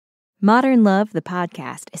Modern Love, the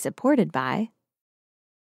podcast, is supported by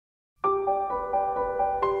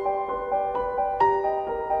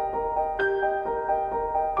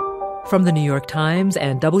From the New York Times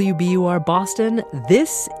and WBUR Boston,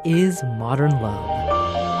 this is Modern Love.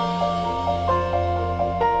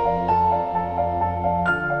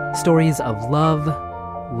 Stories of love,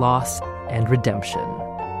 loss, and redemption.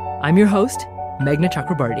 I'm your host, Meghna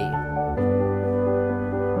Chakrabarty.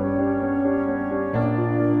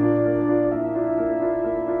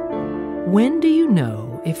 When do you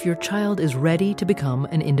know if your child is ready to become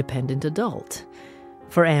an independent adult?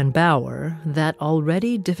 For Ann Bauer, that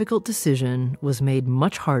already difficult decision was made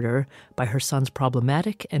much harder by her son's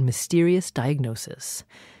problematic and mysterious diagnosis.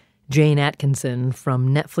 Jayne Atkinson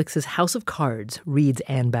from Netflix's House of Cards reads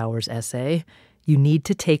Ann Bauer's essay, "You Need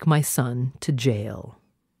to Take My Son to Jail."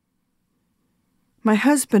 My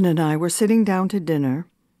husband and I were sitting down to dinner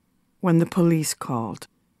when the police called.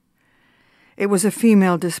 It was a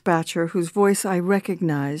female dispatcher whose voice I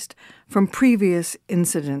recognized from previous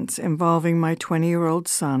incidents involving my 20-year-old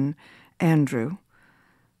son, Andrew,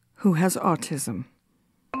 who has autism.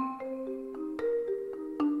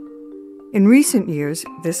 In recent years,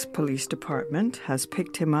 this police department has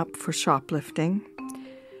picked him up for shoplifting,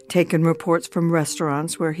 taken reports from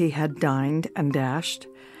restaurants where he had dined and dashed,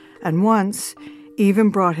 and once even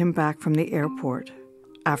brought him back from the airport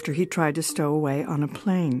after he tried to stow away on a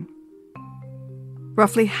plane.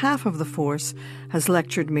 Roughly half of the force has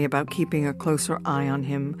lectured me about keeping a closer eye on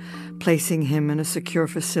him, placing him in a secure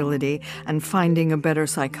facility, and finding a better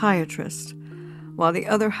psychiatrist, while the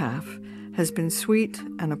other half has been sweet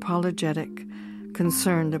and apologetic,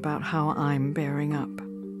 concerned about how I'm bearing up.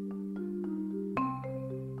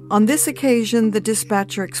 On this occasion, the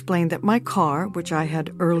dispatcher explained that my car, which I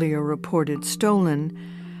had earlier reported stolen,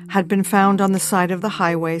 had been found on the side of the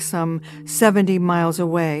highway some 70 miles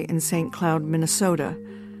away in St. Cloud, Minnesota,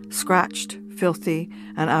 scratched, filthy,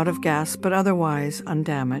 and out of gas, but otherwise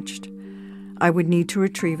undamaged. I would need to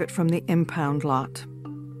retrieve it from the impound lot.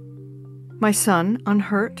 My son,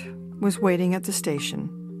 unhurt, was waiting at the station.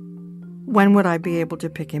 When would I be able to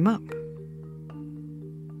pick him up?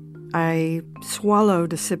 I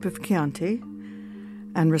swallowed a sip of Chianti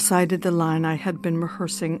and recited the line I had been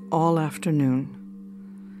rehearsing all afternoon.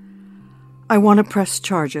 I want to press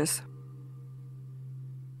charges.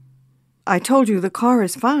 I told you the car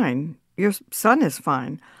is fine. Your son is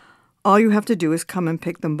fine. All you have to do is come and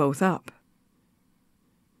pick them both up.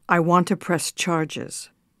 I want to press charges,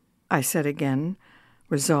 I said again,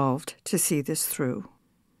 resolved to see this through.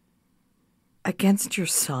 Against your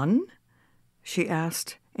son? She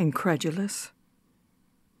asked, incredulous.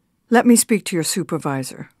 Let me speak to your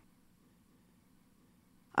supervisor.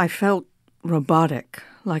 I felt robotic,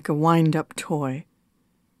 like a wind-up toy.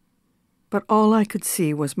 But all I could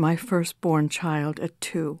see was my firstborn child at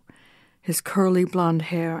 2, his curly blonde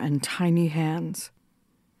hair and tiny hands.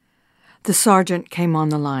 The sergeant came on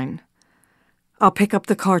the line. I'll pick up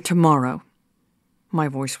the car tomorrow. My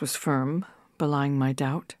voice was firm, belying my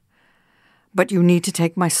doubt. But you need to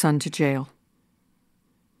take my son to jail.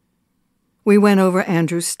 We went over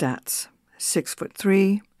Andrew's stats.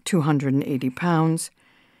 6'3", 280 pounds.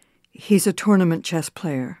 He's a tournament chess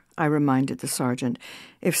player, I reminded the sergeant.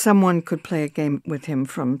 If someone could play a game with him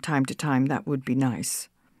from time to time, that would be nice.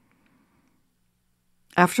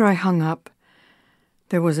 After I hung up,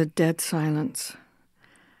 there was a dead silence.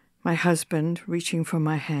 My husband reaching for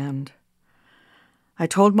my hand. I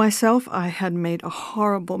told myself I had made a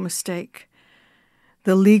horrible mistake.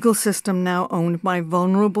 The legal system now owned my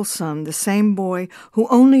vulnerable son, the same boy who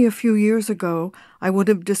only a few years ago I would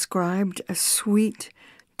have described as sweet,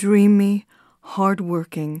 dreamy,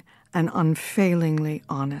 hard-working, and unfailingly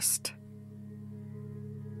honest.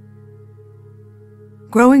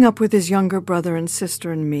 Growing up with his younger brother and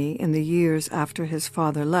sister and me in the years after his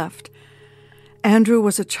father left, Andrew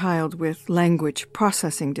was a child with language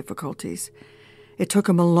processing difficulties. It took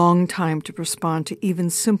him a long time to respond to even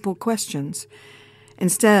simple questions.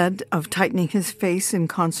 Instead of tightening his face in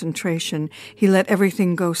concentration, he let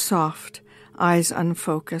everything go soft, eyes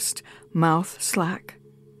unfocused, mouth slack.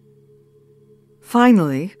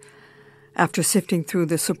 Finally, after sifting through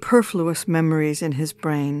the superfluous memories in his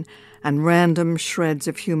brain and random shreds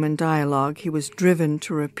of human dialogue he was driven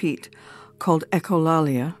to repeat, called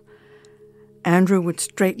echolalia, Andrew would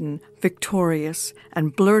straighten, victorious,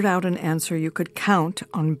 and blurt out an answer you could count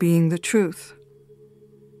on being the truth.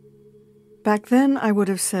 Back then, I would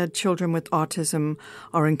have said children with autism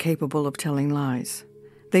are incapable of telling lies.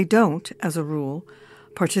 They don't, as a rule,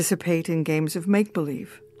 participate in games of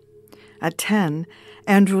make-believe. At 10,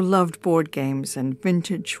 Andrew loved board games and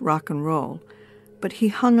vintage rock and roll, but he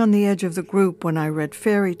hung on the edge of the group when I read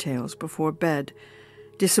fairy tales before bed,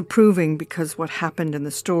 disapproving because what happened in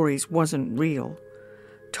the stories wasn't real.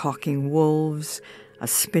 Talking wolves, a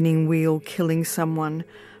spinning wheel killing someone,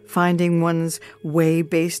 finding one's way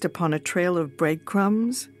based upon a trail of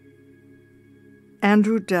breadcrumbs.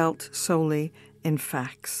 Andrew dealt solely in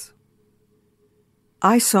facts.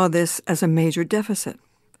 I saw this as a major deficit.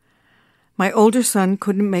 My older son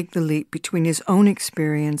couldn't make the leap between his own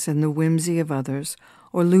experience and the whimsy of others,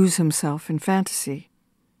 or lose himself in fantasy.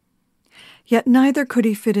 Yet neither could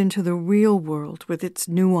he fit into the real world with its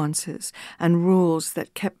nuances and rules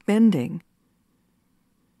that kept bending.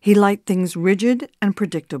 He liked things rigid and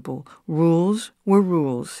predictable. Rules were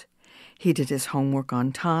rules. He did his homework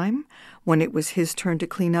on time. When it was his turn to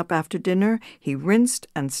clean up after dinner, he rinsed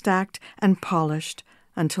and stacked and polished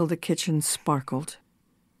until the kitchen sparkled.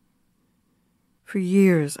 For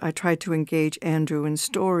years, I tried to engage Andrew in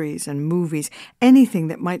stories and movies, anything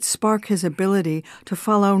that might spark his ability to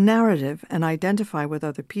follow narrative and identify with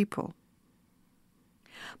other people.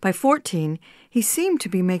 By 14, he seemed to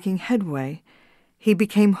be making headway. He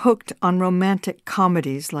became hooked on romantic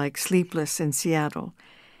comedies like Sleepless in Seattle.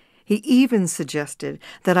 He even suggested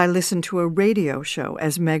that I listen to a radio show,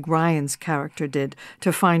 as Meg Ryan's character did,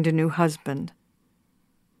 to find a new husband.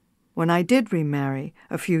 When I did remarry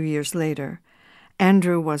a few years later,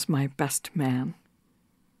 Andrew was my best man.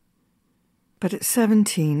 But at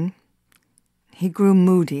 17, he grew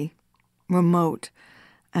moody, remote,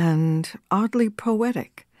 and oddly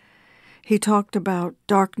poetic. He talked about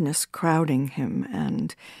darkness crowding him,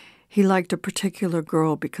 and he liked a particular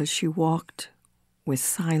girl because she walked with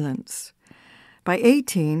silence. By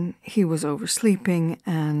 18, he was oversleeping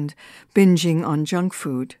and binging on junk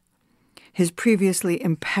food. His previously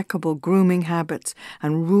impeccable grooming habits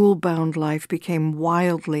and rule-bound life became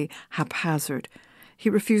wildly haphazard. He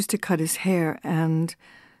refused to cut his hair and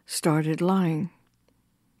started lying.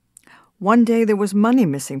 One day there was money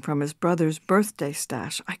missing from his brother's birthday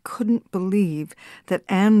stash. I couldn't believe that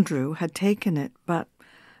Andrew had taken it, but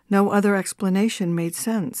no other explanation made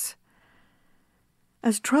sense.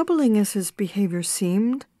 As troubling as his behavior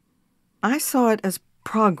seemed, I saw it as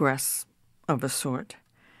progress of a sort.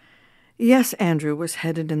 Yes, Andrew was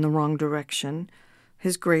headed in the wrong direction.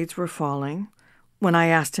 His grades were falling. When I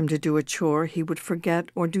asked him to do a chore, he would forget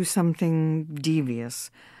or do something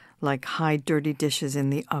devious, like hide dirty dishes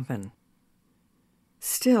in the oven.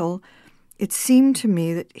 Still, it seemed to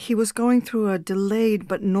me that he was going through a delayed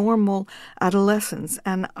but normal adolescence,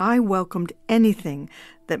 and I welcomed anything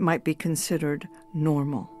that might be considered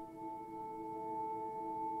normal.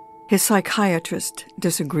 His psychiatrist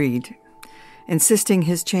disagreed, insisting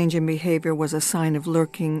his change in behavior was a sign of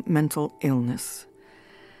lurking mental illness.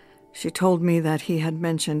 She told me that he had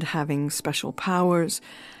mentioned having special powers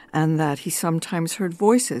and that he sometimes heard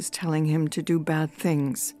voices telling him to do bad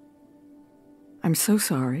things. "I'm so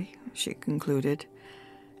sorry," she concluded.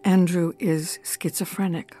 "Andrew is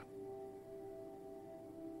schizophrenic."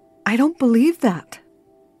 "I don't believe that."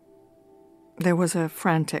 There was a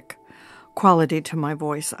frantic quality to my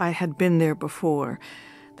voice. I had been there before,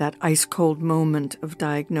 that ice-cold moment of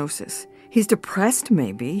diagnosis. He's depressed,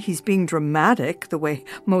 maybe. He's being dramatic, the way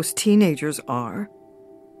most teenagers are.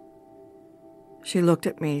 She looked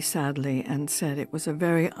at me sadly and said it was a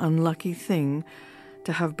very unlucky thing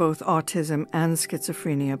to have both autism and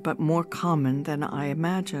schizophrenia, but more common than I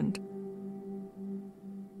imagined.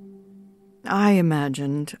 I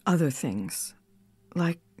imagined other things,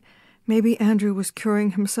 like maybe Andrew was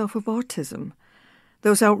curing himself of autism.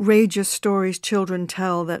 Those outrageous stories children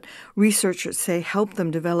tell that researchers say help them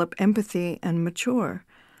develop empathy and mature.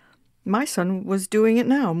 My son was doing it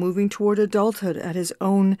now, moving toward adulthood at his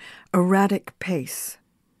own erratic pace.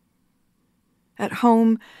 At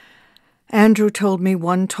home, Andrew told me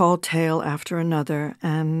one tall tale after another,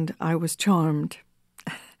 and I was charmed.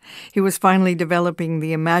 He was finally developing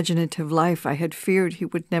the imaginative life I had feared he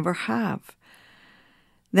would never have.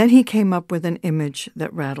 Then he came up with an image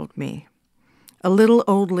that rattled me. A little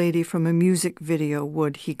old lady from a music video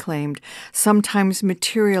would, he claimed, sometimes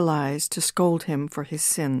materialize to scold him for his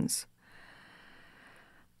sins.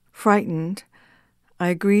 Frightened, I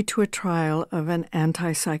agreed to a trial of an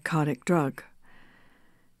antipsychotic drug.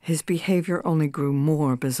 His behavior only grew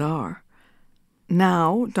more bizarre.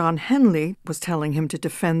 Now, Don Henley was telling him to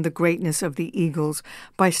defend the greatness of the Eagles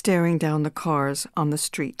by staring down the cars on the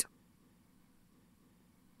street.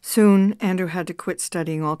 Soon, Andrew had to quit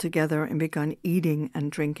studying altogether and begun eating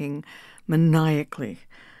and drinking maniacally,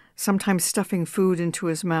 sometimes stuffing food into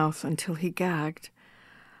his mouth until he gagged.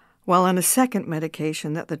 While on a second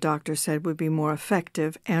medication that the doctor said would be more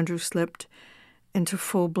effective, Andrew slipped into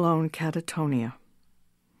full-blown catatonia.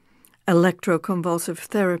 Electroconvulsive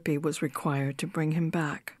therapy was required to bring him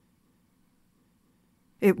back.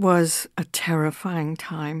 It was a terrifying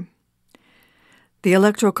time. The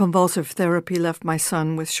electroconvulsive therapy left my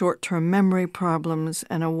son with short-term memory problems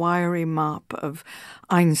and a wiry mop of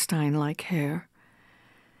Einstein-like hair.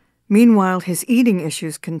 Meanwhile, his eating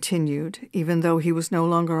issues continued, even though he was no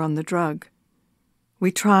longer on the drug.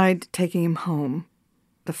 We tried taking him home,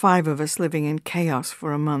 the 5 of us living in chaos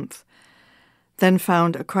for a month, then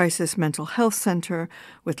found a crisis mental health center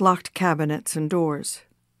with locked cabinets and doors.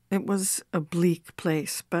 It was a bleak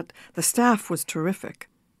place, but the staff was terrific.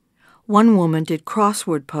 One woman did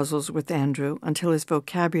crossword puzzles with Andrew until his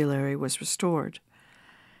vocabulary was restored.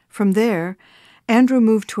 From there, Andrew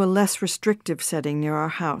moved to a less restrictive setting near our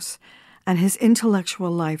house, and his intellectual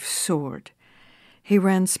life soared. He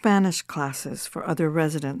ran Spanish classes for other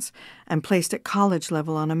residents and placed at college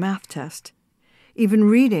level on a math test. Even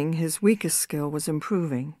reading, his weakest skill, was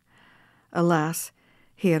improving. Alas,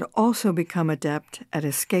 he had also become adept at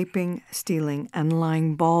escaping, stealing, and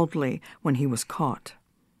lying baldly when he was caught.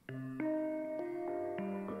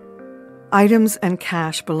 Items and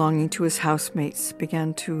cash belonging to his housemates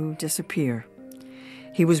began to disappear.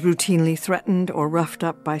 He was routinely threatened or roughed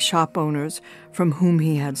up by shop owners from whom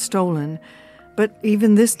he had stolen, but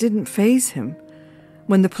even this didn't faze him.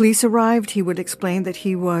 When the police arrived, he would explain that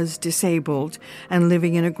he was disabled and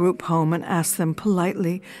living in a group home and ask them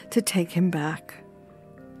politely to take him back.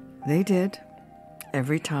 They did,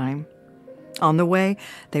 every time. On the way,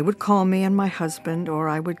 they would call me and my husband, or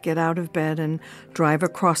I would get out of bed and drive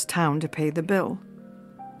across town to pay the bill.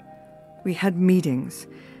 We had meetings,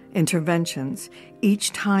 interventions.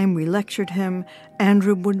 Each time we lectured him,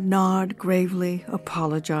 Andrew would nod gravely,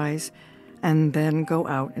 apologize, and then go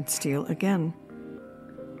out and steal again.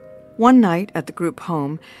 One night at the group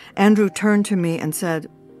home, Andrew turned to me and said,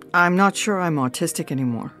 "I'm not sure I'm autistic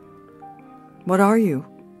anymore." "What are you?"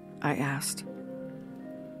 I asked.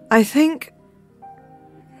 "I think..."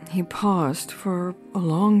 He paused for a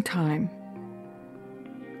long time.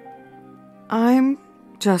 "I'm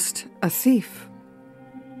just a thief."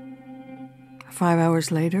 5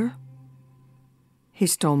 hours later, he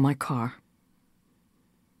stole my car.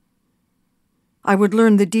 I would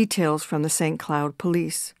learn the details from the St. Cloud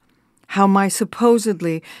police. How my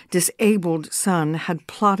supposedly disabled son had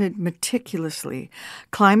plotted meticulously,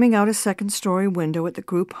 climbing out a second-story window at the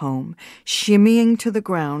group home, shimmying to the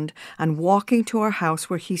ground, and walking to our house,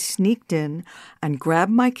 where he sneaked in and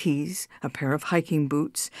grabbed my keys, a pair of hiking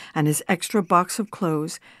boots, and his extra box of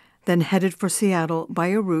clothes, then headed for Seattle by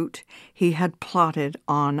a route he had plotted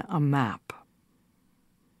on a map.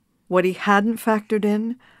 What he hadn't factored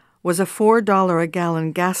in was a $4 a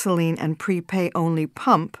gallon gasoline and prepay-only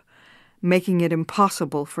pump, making it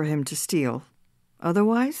impossible for him to steal.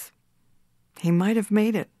 Otherwise, he might have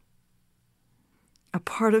made it. A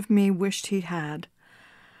part of me wished he had.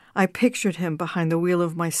 I pictured him behind the wheel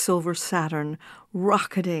of my silver Saturn,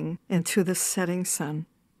 rocketing into the setting sun.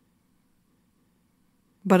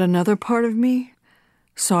 But another part of me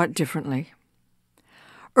saw it differently.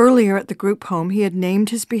 Earlier at the group home, he had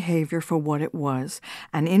named his behavior for what it was,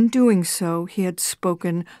 and in doing so, he had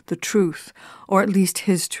spoken the truth, or at least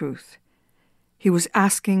his truth. He was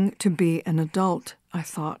asking to be an adult, I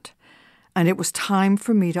thought, and it was time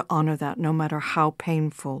for me to honor that, no matter how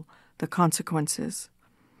painful the consequences.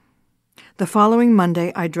 The following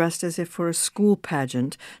Monday, I dressed as if for a school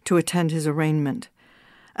pageant to attend his arraignment.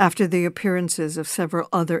 After the appearances of several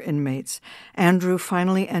other inmates, Andrew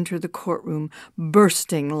finally entered the courtroom,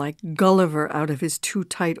 bursting like Gulliver out of his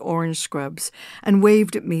too-tight orange scrubs, and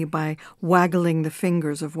waved at me by waggling the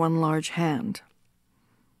fingers of one large hand.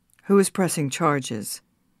 "Who is pressing charges?"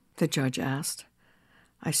 the judge asked.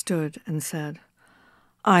 I stood and said,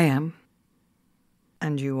 "I am."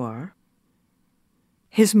 "And you are?"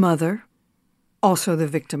 "His mother, also the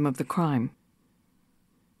victim of the crime."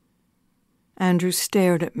 Andrew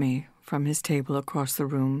stared at me from his table across the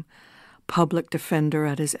room, public defender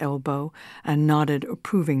at his elbow, and nodded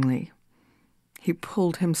approvingly. He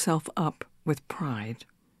pulled himself up with pride.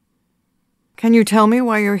 "Can you tell me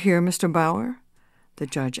why you're here, Mr. Bauer?" the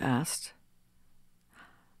judge asked.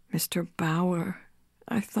 Mr. Bauer,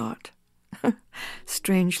 I thought,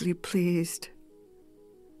 strangely pleased.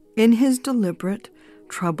 In his deliberate,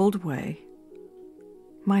 troubled way,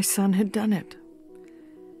 my son had done it.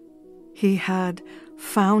 He had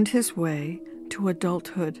found his way to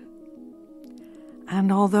adulthood.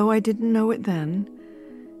 And although I didn't know it then,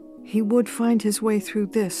 he would find his way through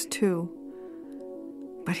this too.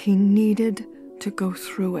 But he needed to go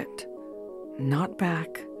through it, not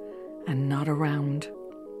back and not around.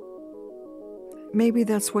 Maybe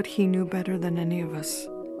that's what he knew better than any of us.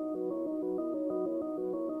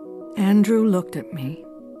 Andrew looked at me,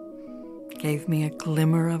 gave me a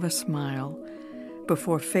glimmer of a smile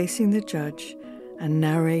before facing the judge and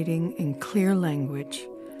narrating in clear language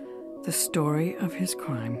the story of his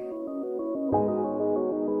crime.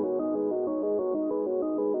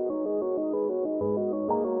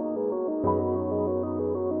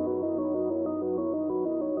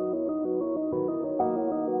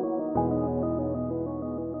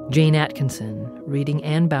 Jayne Atkinson reading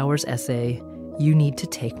Ann Bauer's essay, You Need to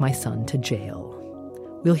Take My Son to Jail.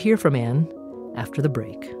 We'll hear from Ann after the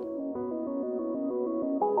break.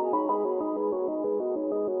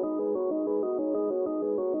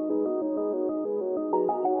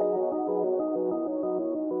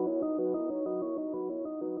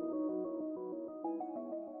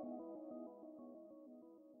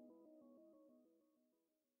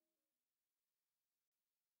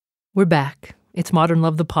 We're back. It's Modern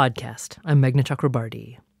Love, the podcast. I'm Meghna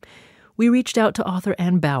Chakrabarti. We reached out to author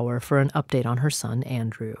Ann Bauer for an update on her son,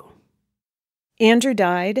 Andrew. Andrew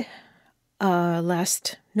died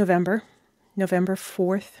last November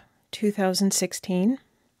 4th, 2016.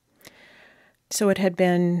 So it had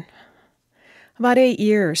been about 8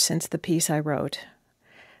 years since the piece I wrote.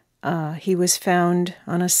 He was found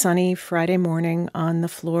on a sunny Friday morning on the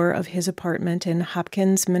floor of his apartment in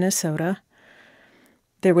Hopkins, Minnesota.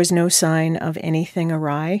 There was no sign of anything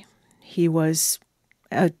awry. He was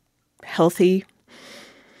a healthy,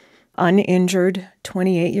 uninjured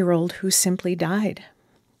 28-year-old who simply died.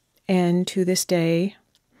 And to this day,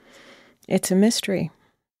 it's a mystery.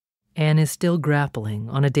 Ann is still grappling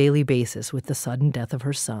on a daily basis with the sudden death of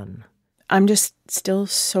her son. I'm just still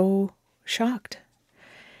so shocked.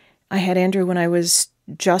 I had Andrew when I was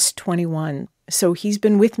just 21, so he's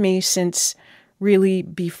been with me since really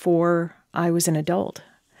before I was an adult.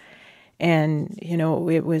 And, you know,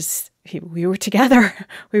 we were together.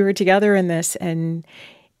 We were together in this, and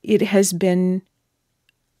it has been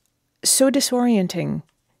so disorienting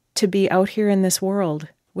to be out here in this world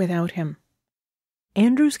without him.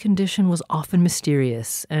 Andrew's condition was often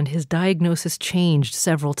mysterious, and his diagnosis changed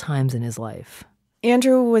several times in his life.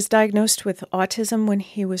 Andrew was diagnosed with autism when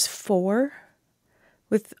he was 4,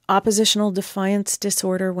 with oppositional defiance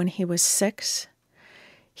disorder when he was 6.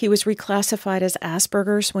 He was reclassified as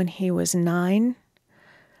Asperger's when he was 9.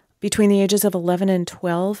 Between the ages of 11 and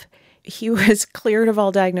 12, he was cleared of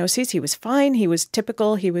all diagnoses. He was fine. He was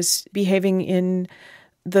typical. He was behaving in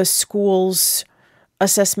the school's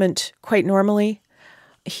assessment quite normally.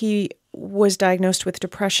 He was diagnosed with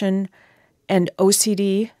depression and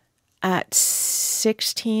OCD at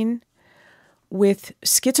 16, with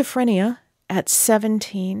schizophrenia at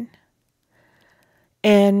 17.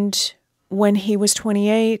 And when he was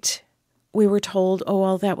 28, we were told, oh,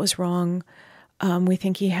 well, that was wrong. We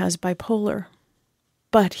think he has bipolar.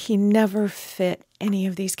 But he never fit any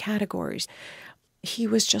of these categories. He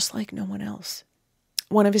was just like no one else.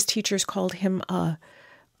 One of his teachers called him a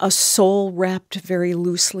soul wrapped very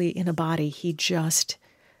loosely in a body. He just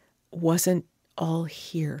wasn't all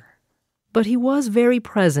here. But he was very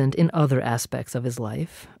present in other aspects of his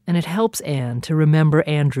life, and it helps Ann to remember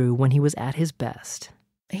Andrew when he was at his best.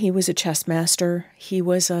 He was a chess master. He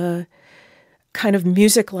was a kind of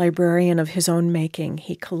music librarian of his own making.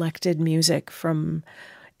 He collected music from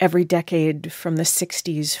every decade from the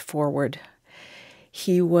 60s forward.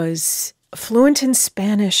 He was fluent in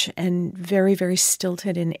Spanish and very, very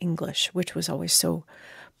stilted in English, which was always so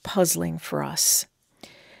puzzling for us.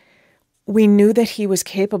 We knew that he was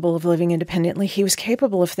capable of living independently. He was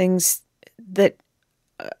capable of things that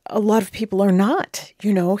a lot of people are not.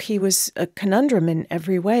 You know, he was a conundrum in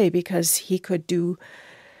every way because he could do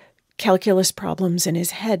calculus problems in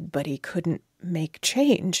his head, but he couldn't make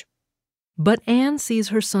change. But Ann sees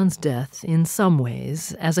her son's death in some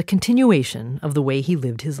ways as a continuation of the way he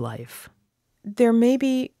lived his life. There may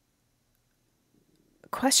be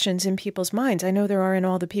questions in people's minds, I know there are in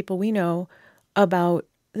all the people we know, about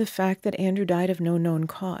the fact that Andrew died of no known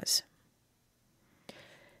cause.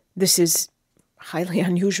 This is highly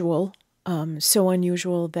unusual, so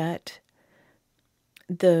unusual that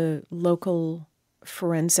the local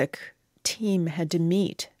forensic team had to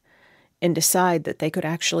meet and decide that they could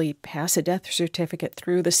actually pass a death certificate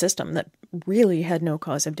through the system that really had no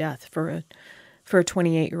cause of death for a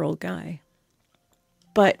 28-year-old guy.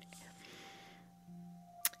 But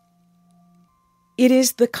it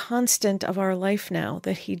is the constant of our life now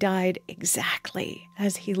that he died exactly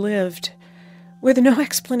as he lived, with no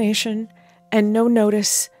explanation and no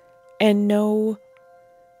notice and no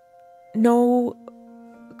rule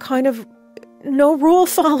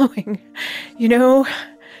following,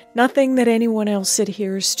 nothing that anyone else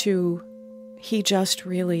adheres to. He just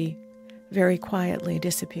really very quietly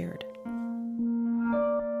disappeared.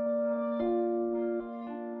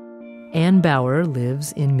 Ann Bauer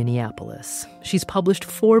lives in Minneapolis. She's published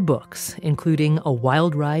 4 books, including A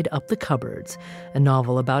Wild Ride Up the Cupboards, a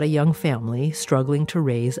novel about a young family struggling to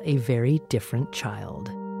raise a very different child.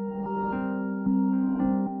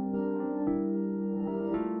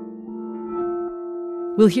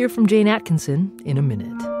 We'll hear from Jayne Atkinson in a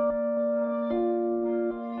minute.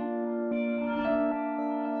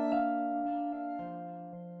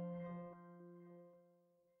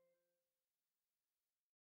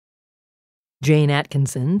 Jayne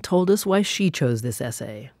Atkinson told us why she chose this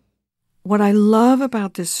essay. What I love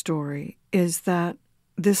about this story is that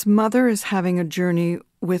this mother is having a journey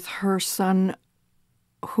with her son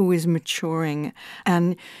who is maturing,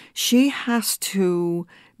 and she has to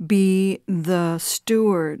be the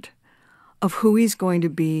steward of who he's going to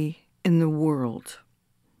be in the world.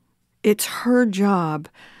 It's her job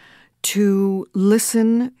to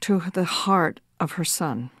listen to the heart of her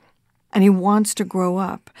son. And he wants to grow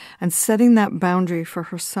up, and setting that boundary for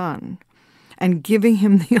her son and giving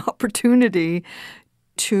him the opportunity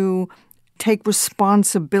to take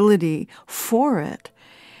responsibility for it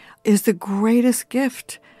is the greatest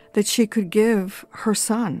gift that she could give her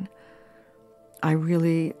son. I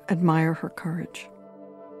really admire her courage.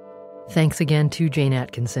 Thanks again to Jayne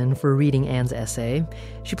Atkinson for reading Anne's essay.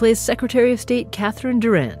 She plays Secretary of State Catherine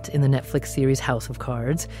Durant in the Netflix series House of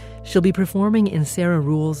Cards. She'll be performing in Sarah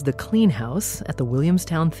Ruhl's The Clean House at the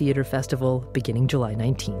Williamstown Theater Festival beginning July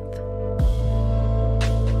 19th.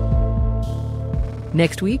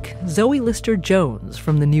 Next week, Zoe Lister-Jones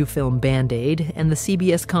from the new film Band-Aid and the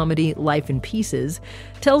CBS comedy Life in Pieces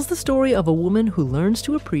tells the story of a woman who learns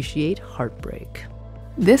to appreciate heartbreak.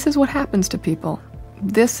 This is what happens to people.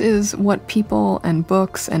 This is what people and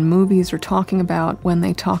books and movies are talking about when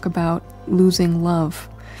they talk about losing love.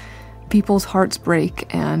 People's hearts break,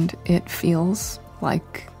 and it feels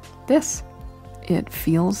like this. It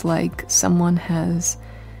feels like someone has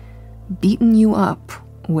beaten you up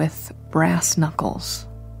with brass knuckles.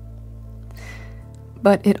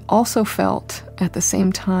 But it also felt, at the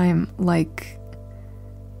same time, like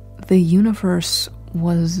the universe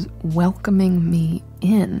was welcoming me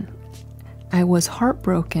in. I was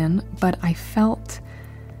heartbroken, but I felt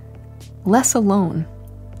less alone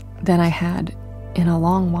than I had in a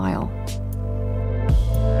long while.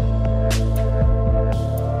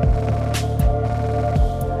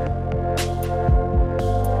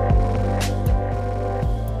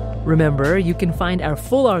 Remember, you can find our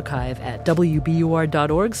full archive at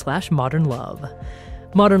wbur.org/modernlove.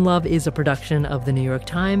 Modern Love is a production of The New York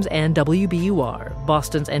Times and WBUR,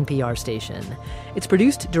 Boston's NPR station. It's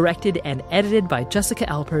produced, directed, and edited by Jessica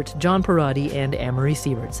Alpert, John Parati, and Amory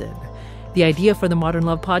Sievertson. The idea for the Modern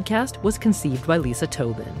Love podcast was conceived by Lisa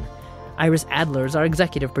Tobin. Iris Adler is our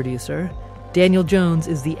executive producer. Daniel Jones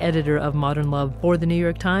is the editor of Modern Love for The New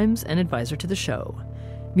York Times and advisor to the show.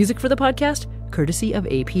 Music for the podcast, courtesy of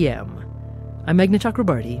APM. I'm Meghna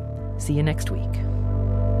Chakrabarti. See you next week.